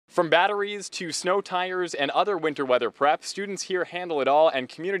From batteries to snow tires and other winter weather prep, students here handle it all, and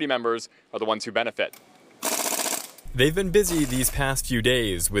community members are the ones who benefit. They've been busy these past few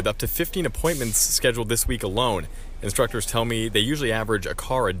days with up to 15 appointments scheduled this week alone. Instructors tell me they usually average a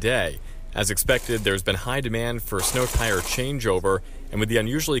car a day. As expected, there's been high demand for snow tire changeover, and with the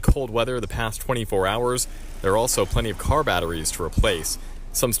unusually cold weather the past 24 hours, there are also plenty of car batteries to replace.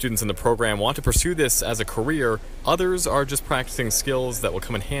 Some students in the program want to pursue this as a career. Others are just practicing skills that will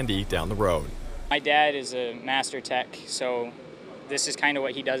come in handy down the road. My dad is a master tech, so this is kind of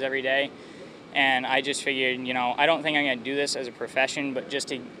what he does every day. And I just figured, I don't think I'm going to do this as a profession, but just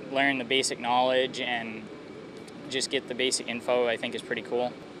to learn the basic knowledge and just get the basic info, I think is pretty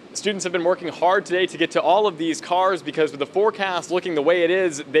cool. Students have been working hard today to get to all of these cars because with the forecast looking the way it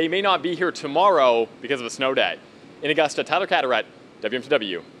is, they may not be here tomorrow because of a snow day. In Augusta, Tyler Cataract,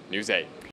 WMTW News 8.